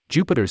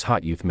Jupiter's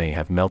hot youth may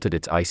have melted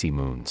its icy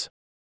moons.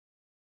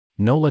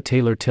 Nola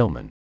Taylor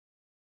Tillman.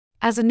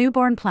 As a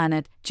newborn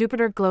planet,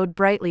 Jupiter glowed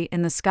brightly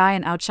in the sky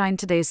and outshined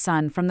today's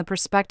sun from the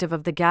perspective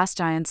of the gas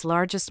giant's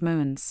largest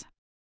moons.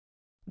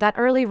 That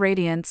early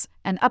radiance,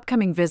 and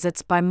upcoming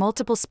visits by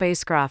multiple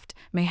spacecraft,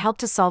 may help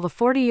to solve a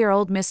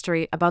 40-year-old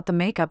mystery about the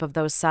makeup of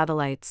those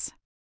satellites.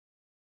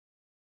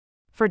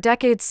 For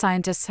decades,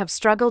 scientists have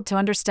struggled to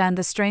understand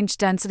the strange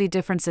density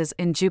differences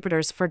in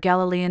Jupiter's four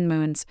Galilean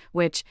moons,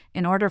 which,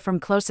 in order from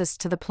closest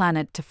to the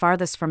planet to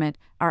farthest from it,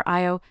 are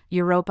Io,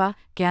 Europa,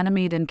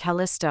 Ganymede and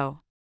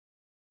Callisto.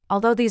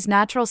 Although these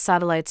natural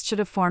satellites should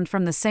have formed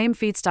from the same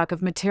feedstock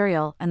of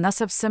material and thus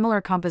have similar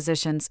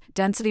compositions,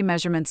 density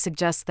measurements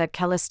suggest that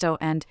Callisto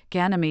and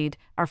Ganymede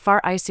are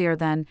far icier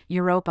than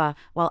Europa,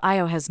 while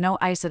Io has no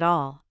ice at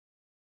all.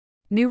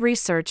 New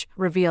research,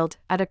 revealed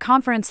at a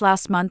conference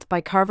last month by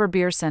Carver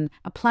Bearson,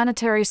 a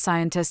planetary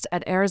scientist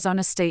at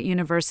Arizona State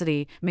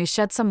University, may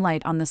shed some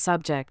light on the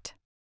subject.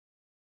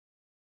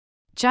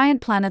 Giant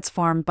planets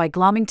form by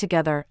glomming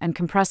together and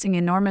compressing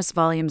enormous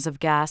volumes of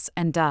gas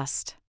and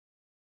dust.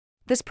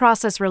 This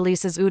process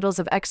releases oodles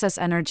of excess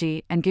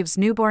energy and gives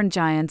newborn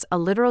giants a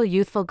literal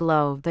youthful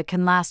glow that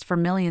can last for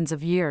millions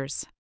of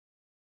years.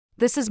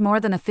 This is more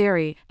than a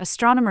theory.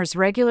 Astronomers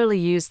regularly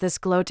use this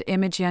glow to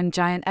image young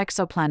giant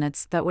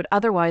exoplanets that would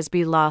otherwise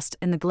be lost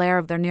in the glare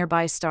of their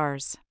nearby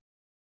stars.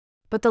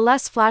 But the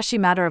less flashy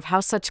matter of how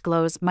such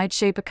glows might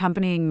shape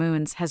accompanying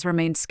moons has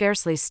remained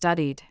scarcely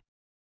studied.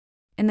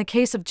 In the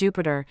case of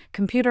Jupiter,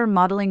 computer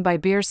modeling by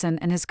Bearson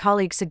and his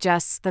colleagues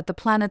suggests that the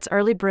planet's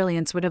early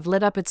brilliance would have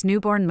lit up its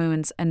newborn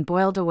moons and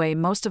boiled away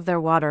most of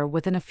their water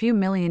within a few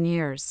million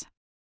years.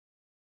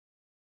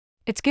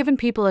 It's given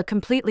people a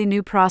completely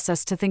new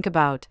process to think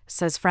about,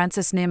 says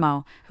Francis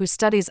Nimmo, who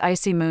studies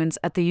icy moons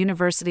at the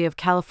University of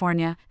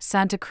California,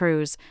 Santa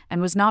Cruz,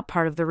 and was not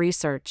part of the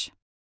research.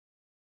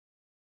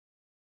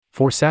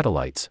 4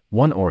 satellites,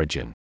 1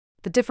 origin.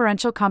 The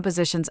differential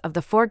compositions of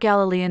the 4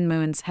 Galilean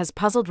moons has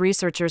puzzled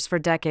researchers for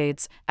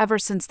decades, ever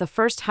since the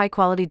first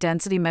high-quality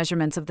density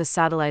measurements of the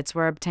satellites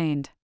were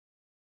obtained.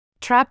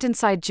 Trapped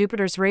inside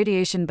Jupiter's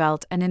radiation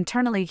belt and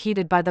internally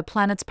heated by the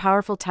planet's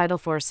powerful tidal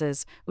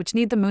forces, which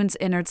need the moon's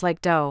innards like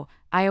dough,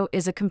 Io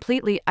is a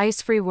completely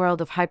ice-free world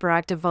of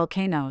hyperactive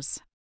volcanoes.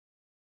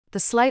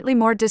 The slightly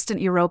more distant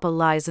Europa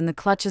lies in the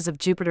clutches of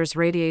Jupiter's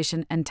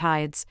radiation and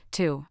tides,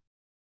 too.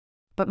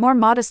 But more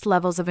modest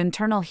levels of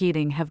internal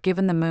heating have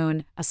given the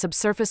moon a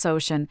subsurface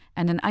ocean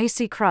and an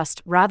icy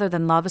crust rather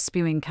than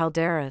lava-spewing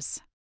calderas.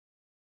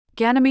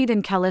 Ganymede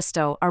and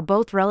Callisto are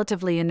both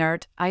relatively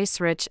inert,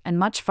 ice-rich, and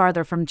much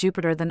farther from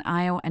Jupiter than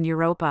Io and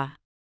Europa.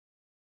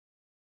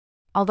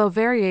 Although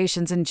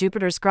variations in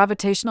Jupiter's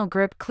gravitational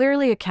grip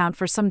clearly account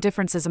for some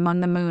differences among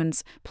the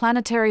moons,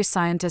 planetary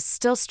scientists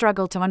still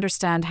struggle to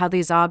understand how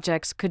these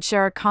objects could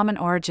share a common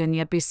origin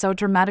yet be so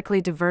dramatically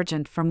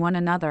divergent from one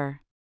another.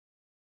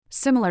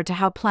 Similar to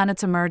how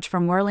planets emerge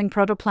from whirling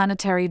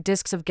protoplanetary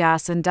disks of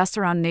gas and dust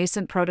around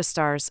nascent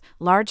protostars,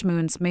 large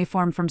moons may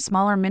form from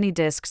smaller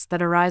mini-disks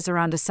that arise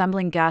around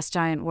assembling gas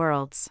giant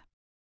worlds.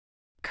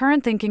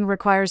 Current thinking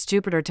requires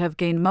Jupiter to have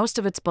gained most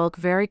of its bulk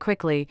very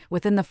quickly,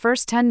 within the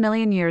first 10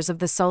 million years of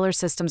the solar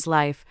system's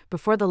life,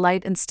 before the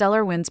light and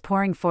stellar winds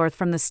pouring forth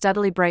from the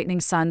steadily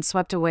brightening sun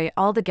swept away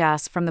all the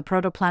gas from the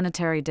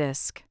protoplanetary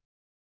disk.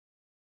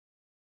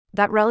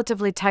 That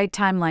relatively tight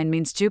timeline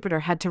means Jupiter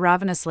had to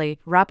rapidly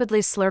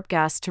slurp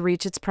gas to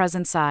reach its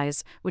present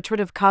size, which would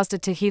have caused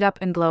it to heat up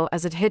and glow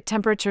as it hit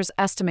temperatures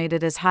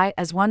estimated as high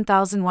as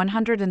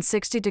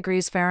 1,160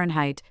 degrees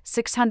Fahrenheit,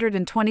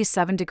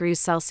 627 degrees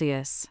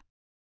Celsius.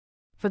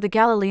 For the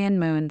Galilean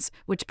moons,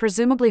 which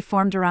presumably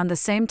formed around the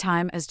same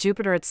time as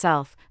Jupiter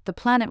itself, the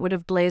planet would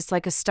have blazed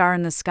like a star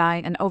in the sky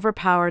and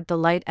overpowered the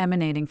light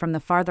emanating from the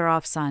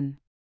farther-off sun.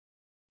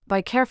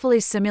 By carefully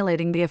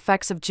simulating the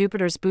effects of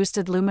Jupiter's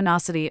boosted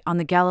luminosity on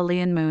the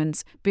Galilean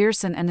moons,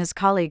 Bearson and his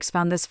colleagues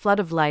found this flood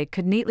of light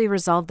could neatly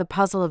resolve the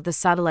puzzle of the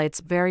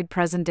satellite's varied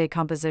present-day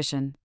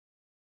composition.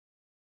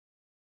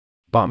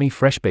 Balmy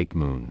fresh-baked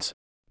moons.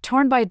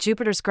 Torn by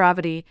Jupiter's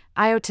gravity,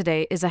 Io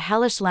today is a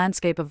hellish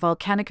landscape of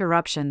volcanic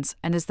eruptions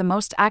and is the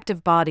most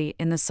active body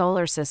in the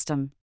solar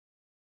system.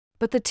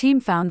 But the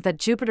team found that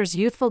Jupiter's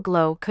youthful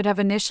glow could have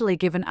initially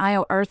given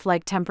Io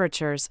Earth-like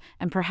temperatures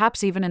and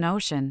perhaps even an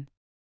ocean.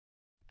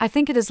 I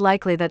think it is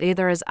likely that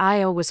either as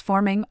Io was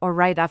forming or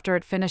right after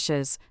it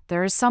finishes,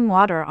 there is some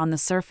water on the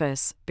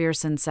surface,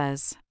 Bearson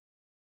says.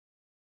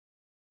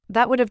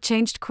 That would have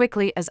changed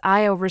quickly as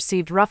Io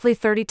received roughly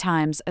 30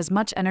 times as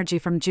much energy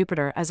from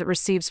Jupiter as it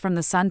receives from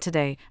the Sun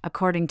today,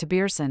 according to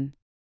Bearson.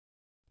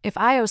 If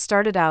Io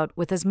started out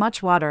with as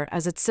much water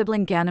as its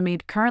sibling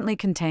Ganymede currently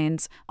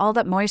contains, all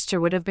that moisture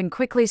would have been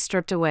quickly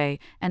stripped away,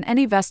 and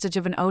any vestige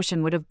of an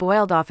ocean would have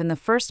boiled off in the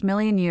first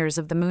million years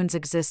of the moon's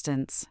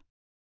existence.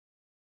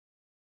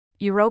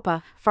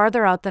 Europa,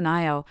 farther out than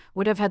Io,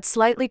 would have had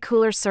slightly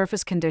cooler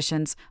surface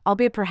conditions,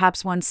 albeit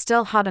perhaps one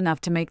still hot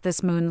enough to make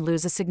this moon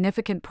lose a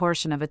significant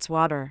portion of its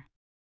water.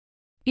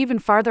 Even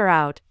farther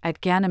out, at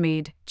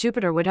Ganymede,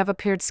 Jupiter would have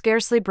appeared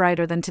scarcely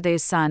brighter than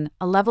today's Sun,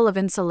 a level of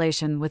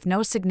insolation with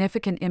no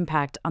significant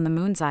impact on the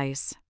Moon's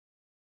ice.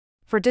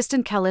 For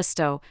distant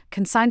Callisto,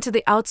 consigned to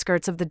the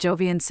outskirts of the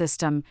Jovian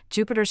system,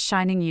 Jupiter's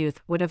shining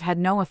youth would have had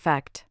no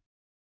effect.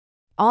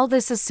 All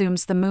this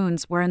assumes the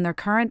moons were in their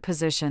current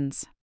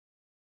positions.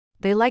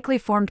 They likely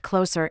formed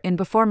closer in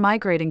before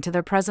migrating to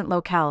their present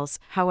locales,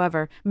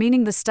 however,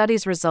 meaning the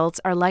study's results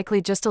are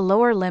likely just a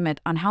lower limit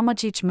on how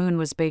much each moon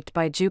was baked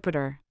by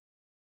Jupiter.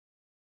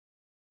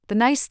 The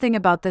nice thing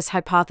about this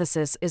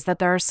hypothesis is that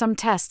there are some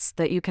tests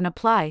that you can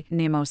apply,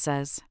 Nemo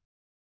says.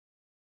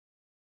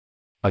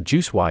 A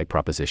juice Y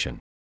proposition.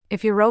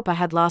 If Europa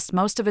had lost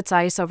most of its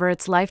ice over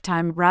its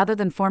lifetime rather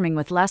than forming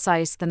with less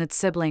ice than its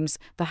siblings,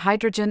 the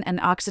hydrogen and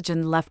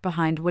oxygen left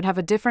behind would have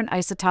a different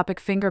isotopic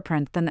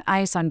fingerprint than the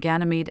ice on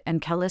Ganymede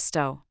and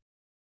Callisto.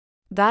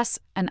 Thus,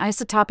 an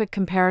isotopic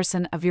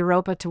comparison of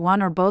Europa to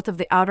one or both of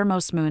the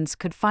outermost moons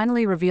could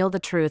finally reveal the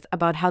truth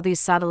about how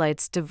these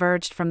satellites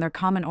diverged from their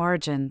common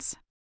origins.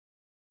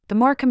 The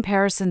more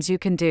comparisons you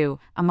can do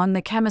among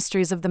the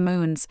chemistries of the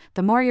moons,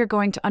 the more you're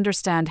going to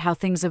understand how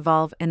things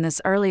evolve in this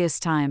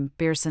earliest time,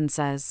 Beerson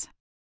says.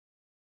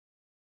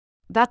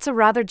 That's a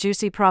rather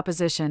juicy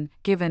proposition,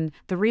 given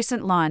the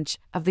recent launch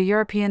of the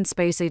European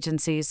Space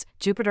Agency's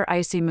Jupiter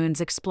Icy Moons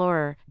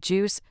Explorer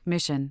 (JUICE)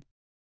 mission.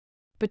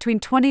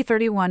 Between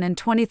 2031 and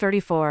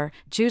 2034,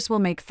 JUICE will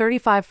make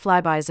 35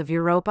 flybys of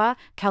Europa,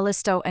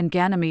 Callisto, and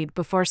Ganymede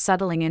before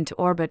settling into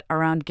orbit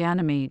around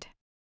Ganymede.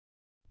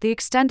 The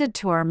extended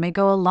tour may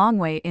go a long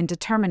way in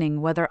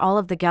determining whether all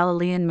of the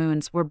Galilean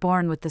moons were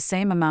born with the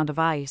same amount of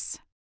ice.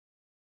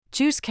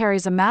 JUICE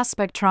carries a mass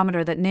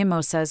spectrometer that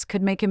Nemo says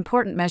could make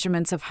important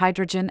measurements of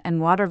hydrogen and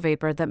water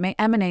vapor that may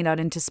emanate out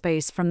into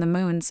space from the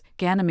moons,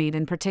 Ganymede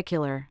in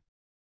particular.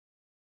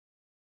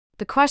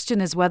 The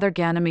question is whether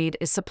Ganymede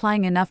is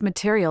supplying enough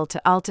material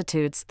to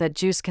altitudes that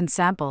JUICE can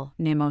sample,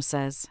 Nemo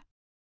says.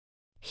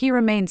 He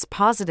remains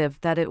positive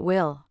that it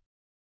will.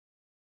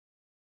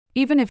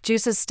 Even if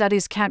JUICE's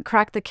studies can't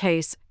crack the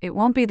case, it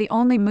won't be the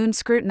only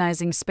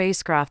moon-scrutinizing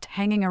spacecraft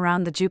hanging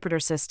around the Jupiter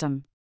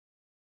system.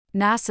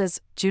 NASA's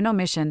Juno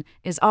mission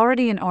is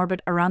already in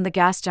orbit around the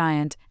gas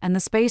giant, and the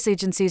space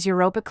agency's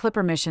Europa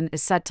Clipper mission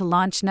is set to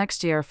launch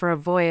next year for a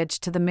voyage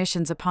to the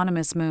mission's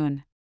eponymous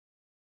moon.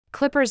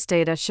 Clipper's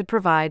data should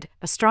provide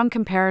a strong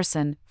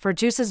comparison for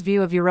JUICE's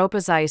view of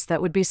Europa's ice that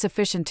would be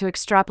sufficient to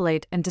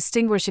extrapolate and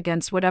distinguish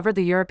against whatever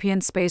the European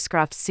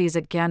spacecraft sees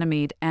at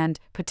Ganymede and,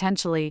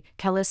 potentially,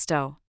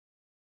 Callisto.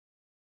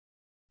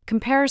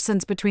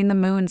 Comparisons between the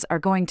moons are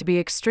going to be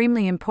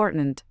extremely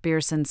important,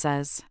 Beerson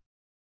says.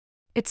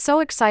 It's so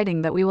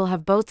exciting that we will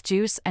have both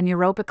JUICE and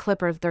Europa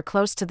Clipper. They're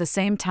close to the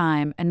same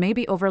time and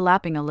maybe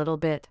overlapping a little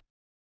bit.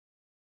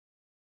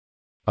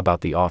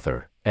 About the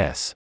author,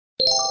 S.